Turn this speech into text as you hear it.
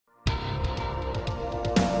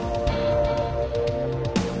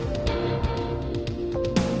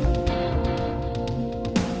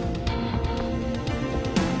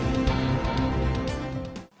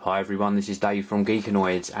Hi everyone, this is Dave from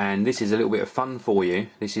Geekanoids, and this is a little bit of fun for you.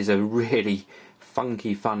 This is a really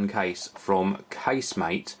funky fun case from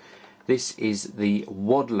Casemate. This is the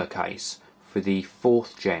Waddler case for the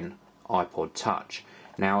 4th gen iPod Touch.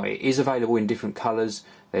 Now it is available in different colours.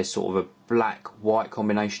 There's sort of a black-white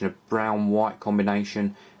combination, a brown-white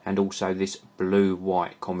combination, and also this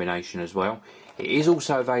blue-white combination as well. It is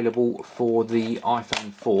also available for the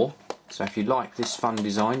iPhone 4. So if you like this fun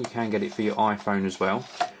design, you can get it for your iPhone as well.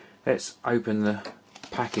 Let's open the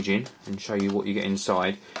packaging and show you what you get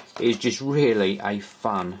inside. It is just really a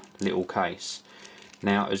fun little case.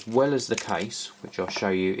 Now, as well as the case, which I'll show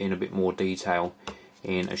you in a bit more detail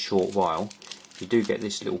in a short while, you do get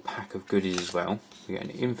this little pack of goodies as well. We get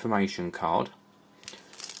an information card.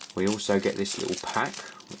 We also get this little pack,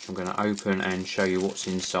 which I'm going to open and show you what's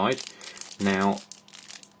inside. Now,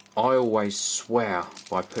 I always swear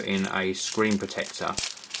by putting a screen protector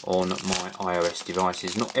on my iOS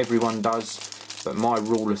devices. Not everyone does, but my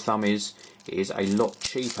rule of thumb is it is a lot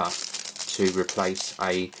cheaper to replace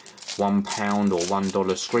a £1 or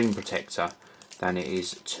 $1 screen protector than it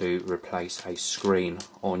is to replace a screen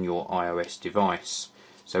on your iOS device.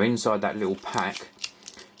 So inside that little pack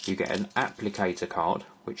you get an applicator card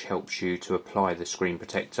which helps you to apply the screen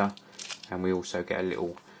protector, and we also get a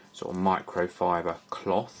little sort of microfiber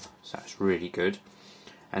cloth, so that's really good.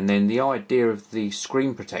 And then the idea of the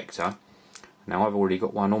screen protector, now I've already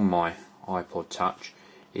got one on my iPod Touch,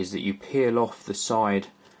 is that you peel off the side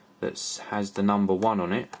that has the number 1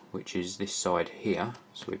 on it, which is this side here.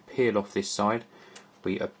 So we peel off this side,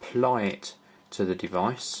 we apply it to the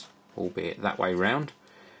device, albeit that way round,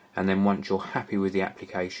 and then once you're happy with the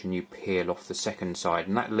application you peel off the second side,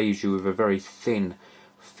 and that leaves you with a very thin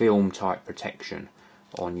film type protection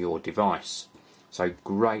on your device. So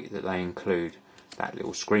great that they include that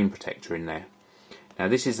little screen protector in there. Now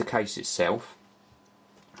this is the case itself.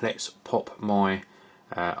 Let's pop my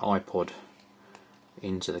iPod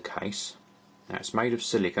into the case. Now it's made of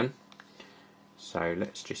silicone, so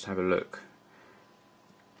let's just have a look.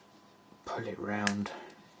 Pull it round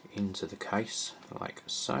into the case like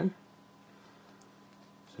so.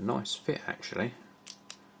 It's a nice fit actually.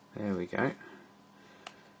 There we go.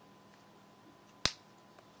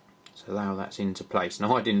 So now that's into place.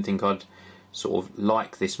 Now I didn't think I'd sort of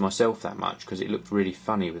like this myself that much because it looked really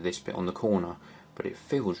funny with this bit on the corner, but it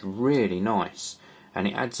feels really nice, and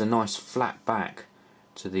it adds a nice flat back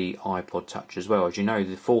to the iPod Touch as well. As you know,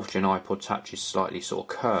 the 4th gen iPod Touch is slightly sort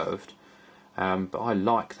of curved, but I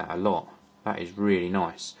like that a lot. That is really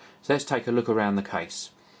nice. So let's take a look around the case.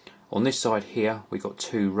 On this side here we've got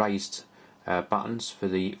 2 raised buttons for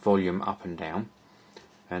the volume up and down.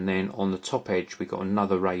 And then on the top edge we've got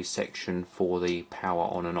another raised section for the power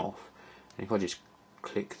on and off. And if I just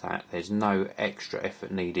click that, there's no extra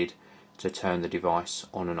effort needed to turn the device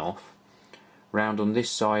on and off. Round on this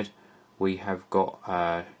side we have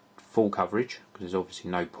got full coverage, because there's obviously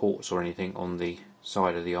no ports or anything on the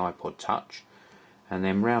side of the iPod Touch. And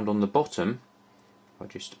then round on the bottom, if I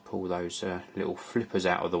just pull those little flippers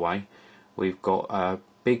out of the way, we've got a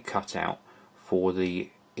big cutout for the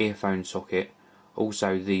earphone socket,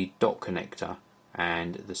 also the dock connector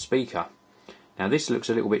and the speaker. Now this looks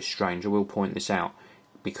a little bit strange, I will point this out.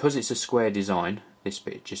 Because it's a square design, this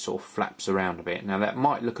bit just sort of flaps around a bit. Now that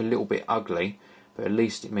might look a little bit ugly, but at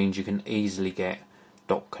least it means you can easily get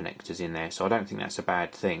dock connectors in there, so I don't think that's a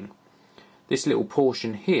bad thing. This little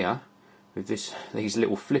portion here, with these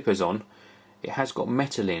little flippers on, it has got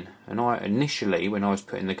metal in, and I initially, when I was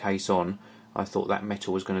putting the case on, I thought that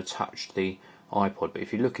metal was going to touch the iPod, but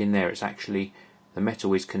if you look in there, it's actually, the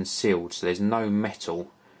metal is concealed, so there's no metal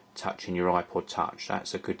touching your iPod Touch.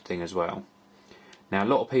 That's a good thing as well. Now a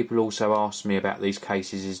lot of people also ask me about these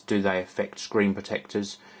cases is, do they affect screen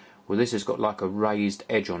protectors? Well, this has got like a raised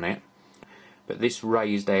edge on it, but this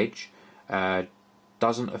raised edge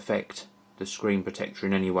doesn't affect the screen protector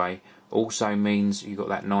in any way. Also means you've got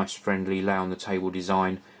that nice friendly lay on the table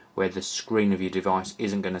design where the screen of your device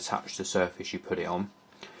isn't going to touch the surface you put it on.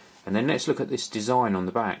 And then let's look at this design on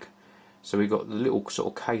the back. So we've got the little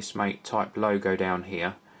sort of Casemate type logo down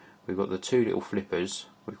here. We've got the 2 little flippers.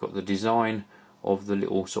 We've got the design of the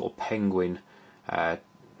little sort of penguin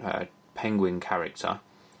character,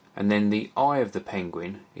 and then the eye of the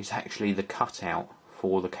penguin is actually the cutout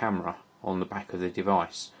for the camera on the back of the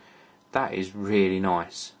device. That is really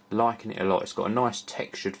nice. Liking it a lot. It's got a nice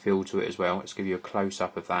textured feel to it as well. Let's give you a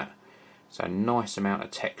close-up of that. So nice amount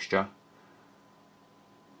of texture.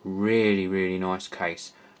 Really nice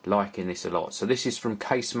case. Liking this a lot. So this is from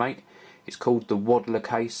Casemate. It's called the Waddler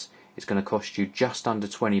Case. It's going to cost you just under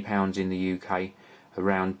 £20 in the UK,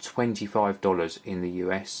 around $25 in the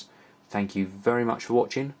US. Thank you very much for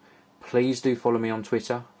watching. Please do follow me on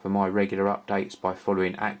Twitter for my regular updates by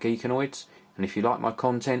following @Geekanoids. And if you like my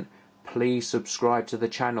content, please subscribe to the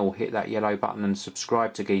channel, hit that yellow button and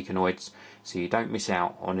subscribe to Geekanoids so you don't miss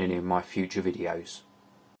out on any of my future videos.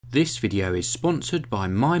 This video is sponsored by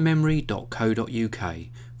mymemory.co.uk.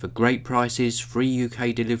 For great prices, free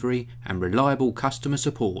UK delivery and reliable customer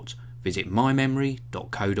support, visit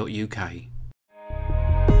mymemory.co.uk.